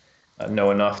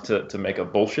know enough to make a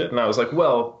bullshit. And I was like,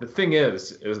 well, the thing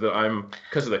is that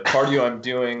because of the cardio I'm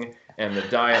doing and the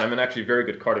diet, I'm in actually very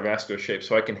good cardiovascular shape,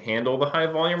 so I can handle the high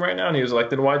volume right now. And he was like,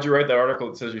 then why'd you write that article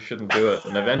that says you shouldn't do it?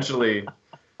 And eventually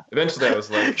I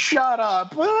was like, shut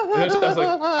up. I was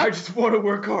like, I just want to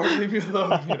work hard, leave me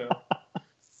alone,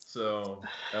 So,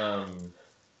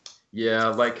 yeah,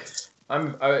 like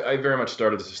I very much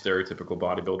started as a stereotypical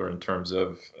bodybuilder in terms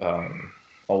of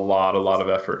a lot of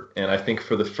effort. And I think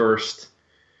for the first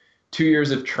 2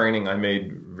 years of training, I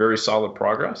made very solid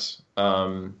progress.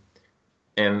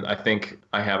 And I think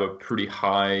I have a pretty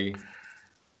high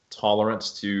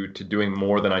tolerance to doing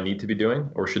more than I need to be doing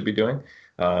or should be doing.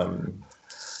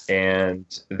 And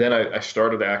then I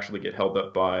started to actually get held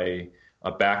up by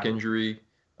a back injury.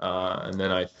 And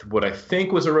then what I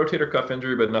think was a rotator cuff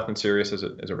injury, but nothing serious as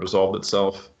it resolved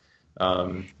itself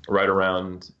right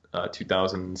around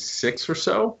 2006 or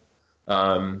so.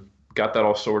 Got that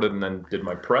all sorted and then did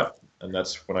my prep. And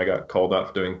that's when I got called out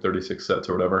for doing 36 sets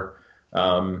or whatever.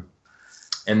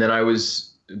 And then I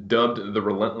was dubbed the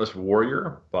Relentless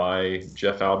Warrior by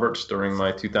Jeff Alberts during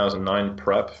my 2009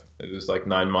 prep. It was like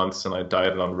 9 months, and I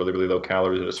dieted on really, really low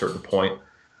calories at a certain point.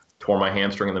 Tore my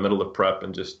hamstring in the middle of prep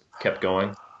and just kept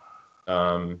going.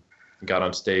 Got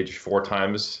on stage 4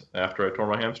 times after I tore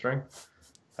my hamstring.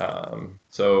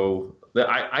 So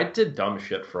I did dumb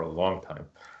shit for a long time.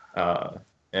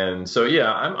 And so,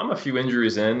 yeah, I'm a few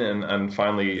injuries in, and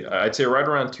finally, I'd say right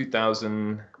around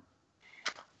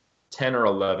 2010 or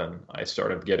 11, I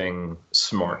started getting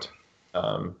smart.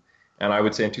 And I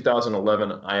would say in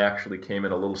 2011, I actually came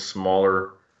in a little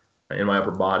smaller in my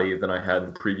upper body than I had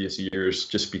in previous years,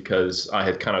 just because I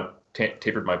had kind of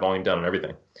tapered my volume down and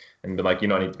everything. And been like,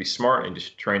 I need to be smart and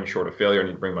just train short of failure. I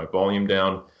need to bring my volume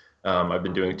down. I've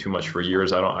been doing too much for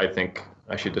years. I think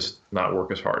I should just not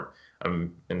work as hard.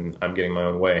 I'm getting my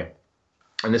own way.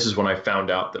 And this is when I found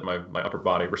out that my upper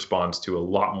body responds to a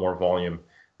lot more volume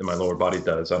than my lower body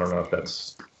does. I don't know if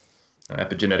that's an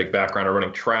epigenetic background of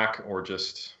running track or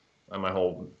just my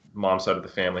whole mom's side of the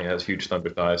family has huge thunder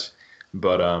thighs.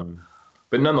 But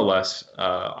nonetheless,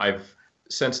 I've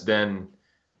since then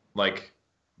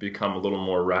become a little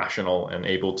more rational and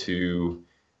able to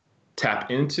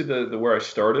tap into the where I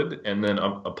started and then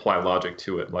apply logic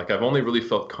to it. Like, I've only really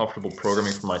felt comfortable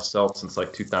programming for myself since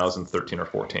 2013 or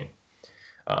 14.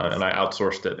 And I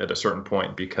outsourced it at a certain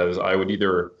point because I would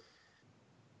either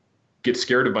get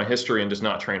scared of my history and just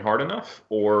not train hard enough,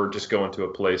 or just go into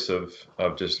a place of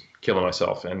just killing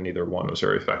myself, and neither one was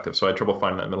very effective. So I had trouble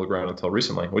finding that middle ground until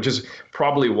recently, which is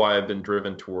probably why I've been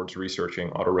driven towards researching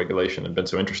autoregulation and been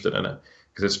so interested in it,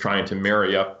 because it's trying to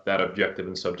marry up that objective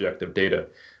and subjective data.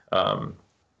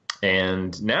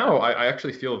 And now I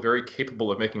actually feel very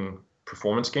capable of making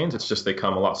performance gains. It's just they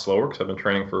come a lot slower because I've been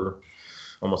training for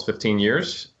almost 15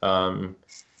 years.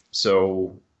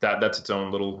 So that's its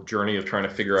own little journey of trying to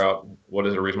figure out what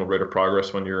is a reasonable rate of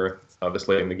progress when you're this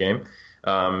late in the game.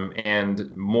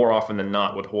 And more often than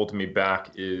not, what holds me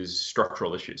back is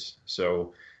structural issues.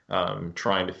 So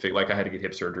trying to figure, I had to get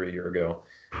hip surgery a year ago.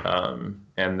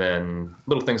 And then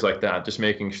little things like that, just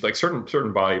making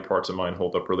certain body parts of mine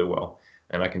hold up really well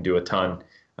and I can do a ton.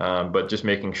 But just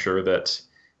making sure that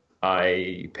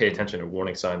I pay attention to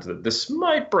warning signs that this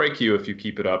might break you if you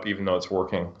keep it up, even though it's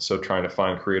working. So trying to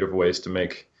find creative ways to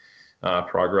make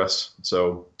progress.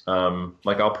 So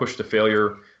I'll push to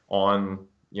failure on,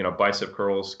 bicep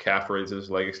curls, calf raises,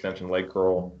 leg extension, leg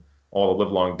curl, all the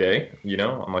live long day,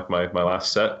 on my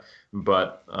last set.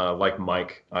 But like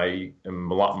Mike, I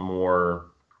am a lot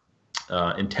more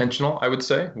intentional, I would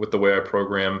say, with the way I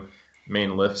program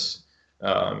main lifts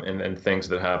and things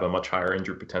that have a much higher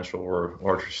injury potential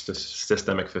or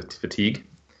systemic fatigue.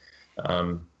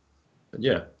 But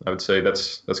yeah, I would say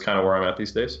that's kind of where I'm at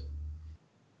these days.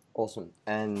 Awesome.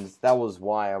 And that was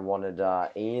why I wanted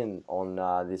Ian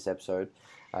on this episode.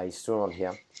 He's still not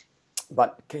here.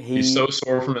 But he's so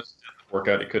sore from his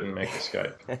workout he couldn't make the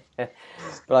Skype.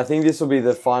 But I think this will be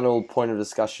the final point of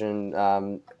discussion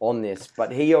on this.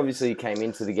 But he obviously came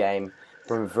into the game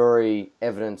from a very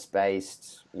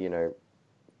evidence-based,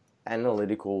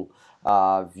 analytical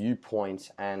viewpoint,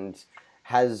 and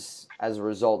has, as a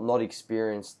result, not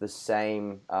experienced the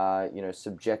same,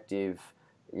 subjective,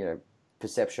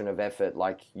 perception of effort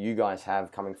like you guys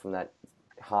have coming from that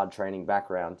hard training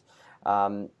background.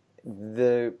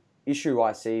 The issue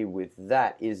I see with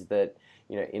that is that,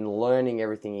 in learning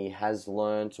everything he has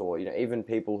learnt, or, even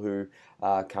people who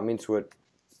come into it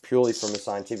purely from a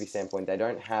scientific standpoint, they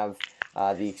don't have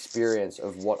the experience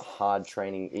of what hard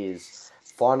training is.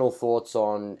 Final thoughts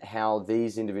on how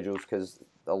these individuals, because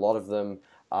a lot of them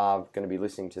are going to be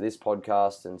listening to this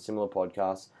podcast and similar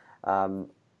podcasts,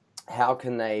 how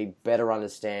can they better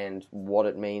understand what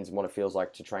it means and what it feels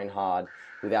like to train hard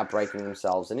without breaking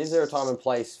themselves? And is there a time and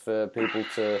place for people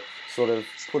to sort of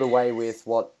put away with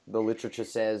what the literature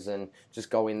says and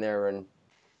just go in there and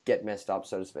get messed up,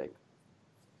 so to speak?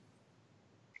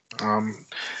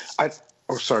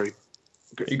 Sorry.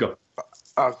 You go.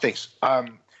 Thanks.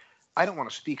 I don't want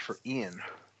to speak for Ian,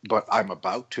 but I'm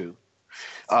about to.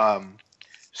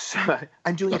 So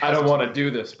I'm doing. I don't want to do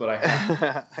this, but I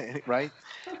have. Right.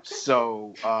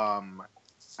 So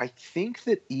I think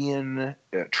that Ian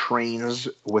trains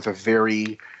with a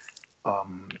very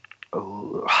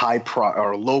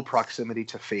low proximity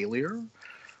to failure,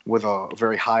 with a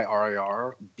very high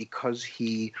RIR, because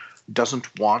he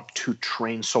doesn't want to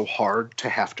train so hard to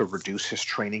have to reduce his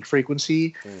training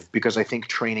frequency, because I think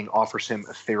training offers him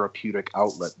a therapeutic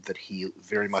outlet that he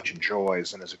very much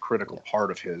enjoys and is a critical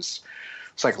part of his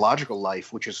psychological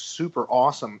life, which is super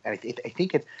awesome. And I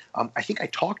think I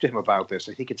talked to him about this.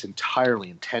 I think it's entirely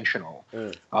intentional,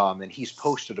 and he's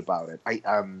posted about it.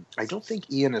 I don't think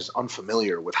Ian is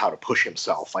unfamiliar with how to push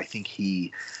himself. I think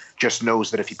he just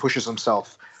knows that if he pushes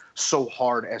himself so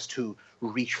hard as to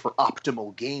reach for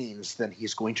optimal gains, then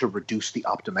he's going to reduce the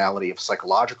optimality of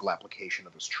psychological application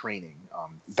of his training.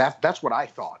 That's what I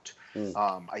thought.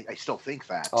 I still think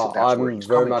that. I'm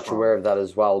very much aware of that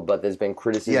as well, but there's been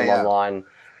criticism online.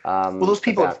 Well, those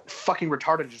people are fucking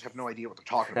retarded and just have no idea what they're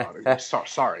talking about.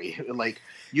 Sorry. Like,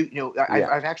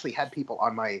 I've actually had people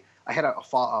on my – I had a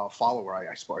follower, I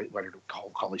wanted to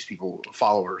call these people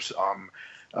followers,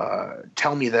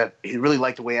 tell me that he really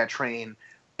liked the way I train,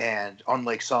 and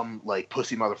unlike some like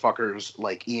pussy motherfuckers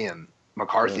like Ian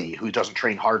McCarthy, who doesn't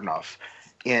train hard enough.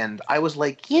 And I was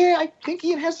like, yeah, I think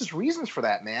Ian has his reasons for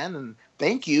that, man. And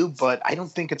thank you, but I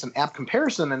don't think it's an apt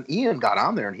comparison. And Ian got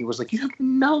on there and he was like, you have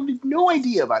no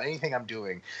idea about anything I'm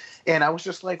doing. And I was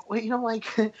just like, well, I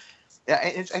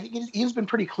think Ian's been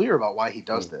pretty clear about why he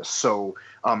does this. So,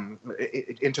 and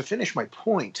to finish my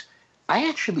point, I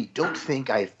actually don't think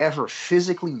I've ever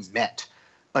physically met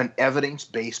an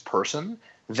evidence-based person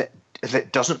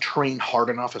that doesn't train hard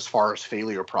enough as far as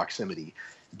failure proximity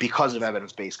because of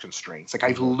evidence-based constraints. Like,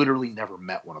 I've literally never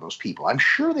met one of those people. I'm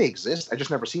sure they exist. I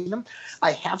just never seen them.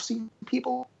 I have seen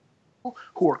people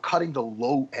who are cutting the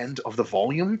low end of the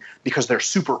volume because they're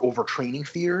super overtraining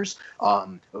fears.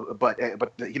 But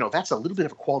that's a little bit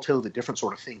of a qualitatively different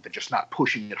sort of thing than just not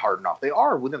pushing it hard enough. They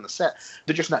are within the set.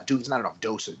 They're just not doing, it's not enough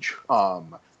dosage.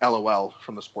 LOL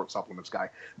from the sports supplements guy.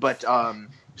 But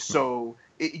so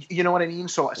you know what I mean?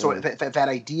 So that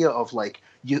idea of like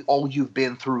all you've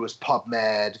been through is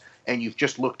PubMed and you've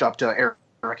just looked up to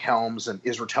Eric Helms and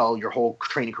Israel your whole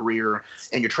training career,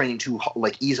 and you're training too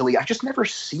like easily. I've just never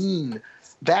seen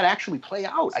that actually play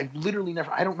out. I've literally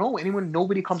never. I don't know anyone.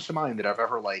 Nobody comes to mind that I've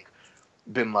ever like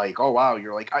been like, oh wow,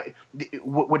 you're like.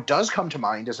 What does come to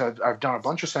mind is I've done a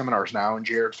bunch of seminars now, and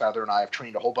Jared Feather and I have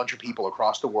trained a whole bunch of people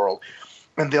across the world,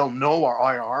 and they'll know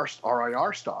our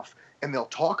IR stuff, and they'll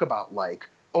talk about like,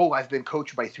 oh, I've been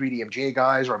coached by 3DMJ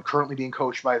guys, or I'm currently being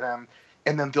coached by them.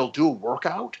 And then they'll do a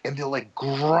workout and they'll like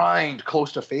grind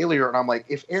close to failure. And I'm like,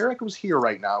 if Eric was here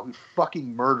right now, he'd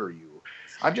fucking murder you.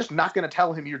 I'm just not going to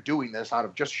tell him you're doing this out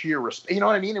of just sheer respect. You know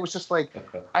what I mean? It was just like,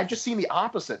 I've just seen the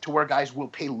opposite, to where guys will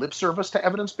pay lip service to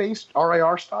evidence-based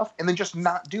RIR stuff and then just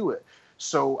not do it.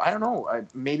 So I don't know.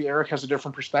 Maybe Eric has a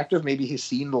different perspective. Maybe he's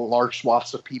seen the large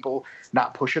swaths of people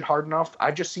not push it hard enough.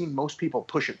 I've just seen most people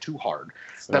push it too hard.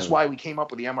 That's why we came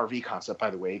up with the MRV concept, by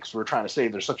the way, because we're trying to say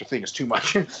there's such a thing as too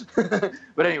much.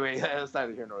 But anyway, that's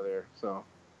neither here nor there. So.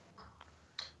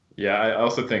 Yeah, I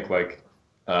also think like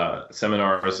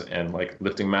seminars and like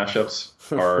lifting mashups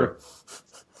are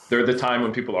they're the time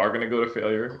when people are going to go to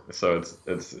failure. So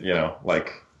it's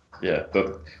like yeah,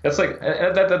 that's like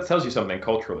that tells you something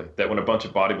culturally that when a bunch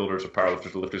of bodybuilders or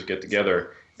powerlifters or lifters get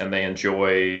together and they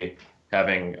enjoy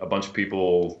having a bunch of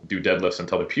people do deadlifts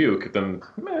until they puke, then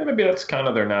maybe that's kind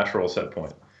of their natural set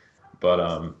point.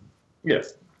 But yeah.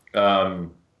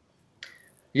 Um,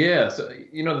 Yeah, so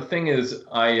the thing is,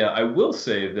 I will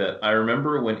say that I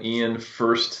remember when Ian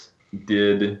first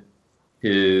did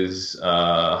his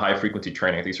high frequency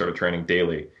training. I think he started training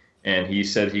daily, and he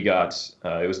said he got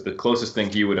it was the closest thing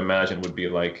he would imagine would be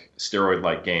like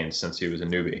steroid-like gains since he was a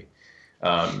newbie.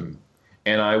 Um,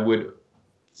 and I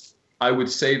would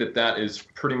say that that is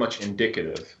pretty much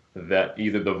indicative that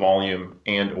either the volume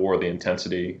and or the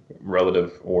intensity,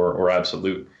 relative or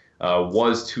absolute,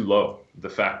 was too low. The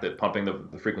fact that pumping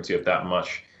the frequency up that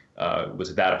much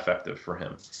was that effective for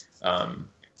him.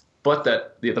 But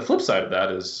that the flip side of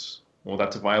that is, well,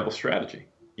 that's a viable strategy.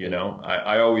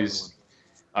 I always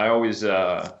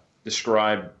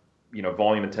describe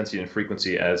volume, intensity, and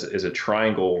frequency as a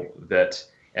triangle that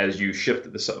as you shift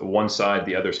one side,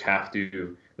 the others have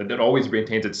to. That always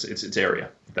maintains its area,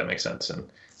 if that makes sense.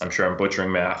 And I'm sure I'm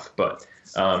butchering math, but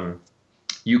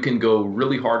you can go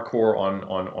really hardcore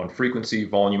on frequency,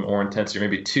 volume, or intensity, or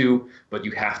maybe two, but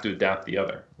you have to adapt the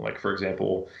other. Like, for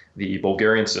example, the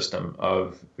Bulgarian system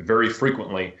of very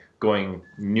frequently going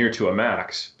near to a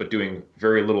max, but doing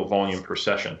very little volume per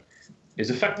session is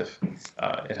effective.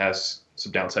 It has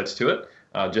some downsides to it,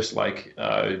 just like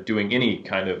doing any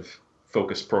kind of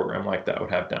focused program like that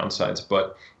would have downsides,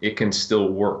 but it can still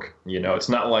work. It's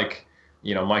not like,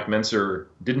 Mike Menser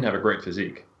didn't have a great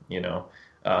physique,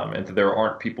 and there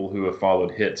aren't people who have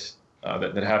followed HIIT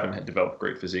that haven't developed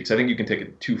great physiques. I think you can take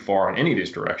it too far in any of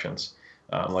these directions.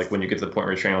 Like when you get to the point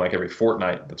where you're training like every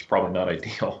fortnight, that's probably not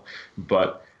ideal.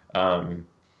 But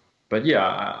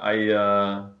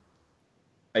yeah,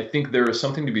 I think there is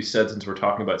something to be said, since we're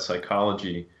talking about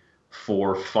psychology,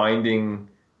 for finding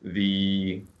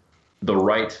the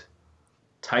right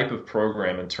type of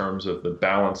program in terms of the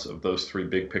balance of those three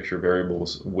big picture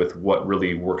variables with what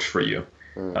really works for you.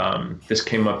 This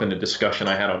came up in a discussion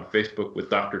I had on Facebook with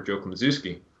Dr. Joe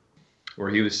Klimaszewski, where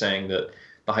he was saying that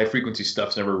the high frequency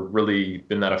stuff's never really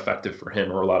been that effective for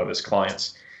him or a lot of his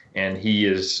clients. And he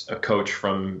is a coach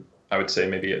from, I would say,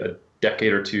 maybe a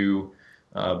decade or two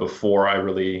before I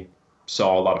really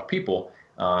saw a lot of people.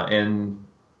 And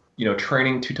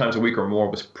training 2 times a week or more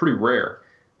was pretty rare.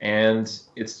 And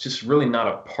it's just really not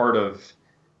a part of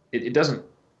it. It doesn't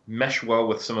mesh well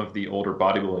with some of the older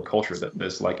bodybuilding culture that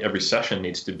there's like every session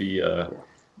needs to be a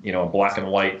black and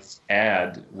white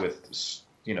ad with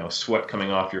sweat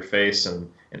coming off your face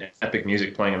and epic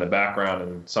music playing in the background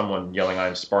and someone yelling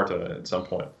 "I'm Sparta" at some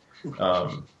point.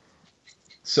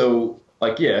 So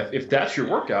like, yeah, if that's your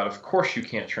workout, of course you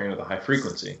can't train with a high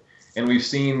frequency. And we've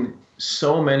seen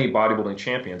so many bodybuilding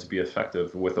champions be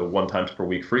effective with a 1 times per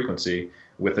week frequency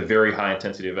with a very high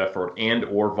intensity of effort and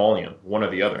or volume, one or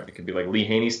the other. It could be like Lee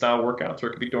Haney style workouts, or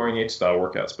it could be Dorian Yates style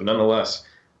workouts. But nonetheless,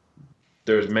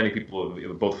 there's many people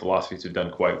with both philosophies who've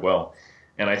done quite well.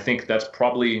 And I think that's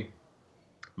probably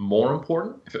more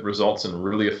important if it results in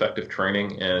really effective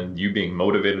training and you being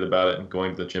motivated about it and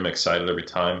going to the gym excited every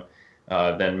time,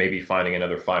 than maybe finding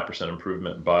another 5%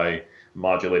 improvement by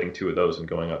modulating 2 of those and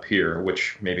going up here,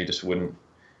 which maybe just wouldn't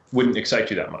excite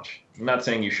you that much. I'm not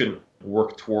saying you shouldn't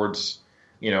work towards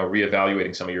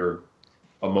reevaluating some of your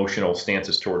emotional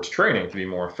stances towards training to be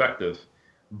more effective,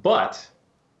 but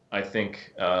I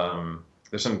think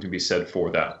there's something to be said for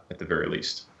that at the very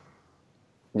least.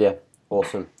 Yeah,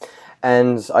 awesome.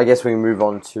 And I guess we can move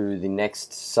on to the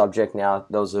next subject now.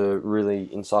 That was a really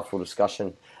insightful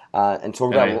discussion. And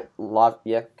talk about live.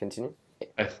 Yeah, continue.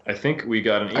 I think we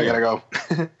got an Ian. I gotta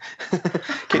go.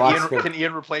 Can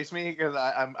Ian replace me? Because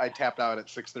I tapped out at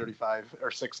 6:35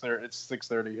 or 6:30. It's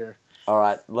 6:30 here. All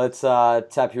right, let's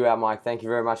tap you out, Mike. Thank you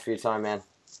very much for your time, man.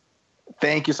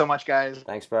 Thank you so much, guys.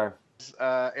 Thanks, bro.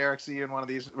 Eric, see you in one of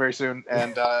these very soon.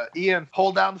 And Ian,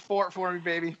 hold down the fort for me,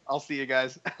 baby. I'll see you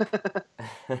guys.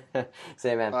 See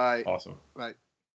you, man. Bye. Awesome. Bye.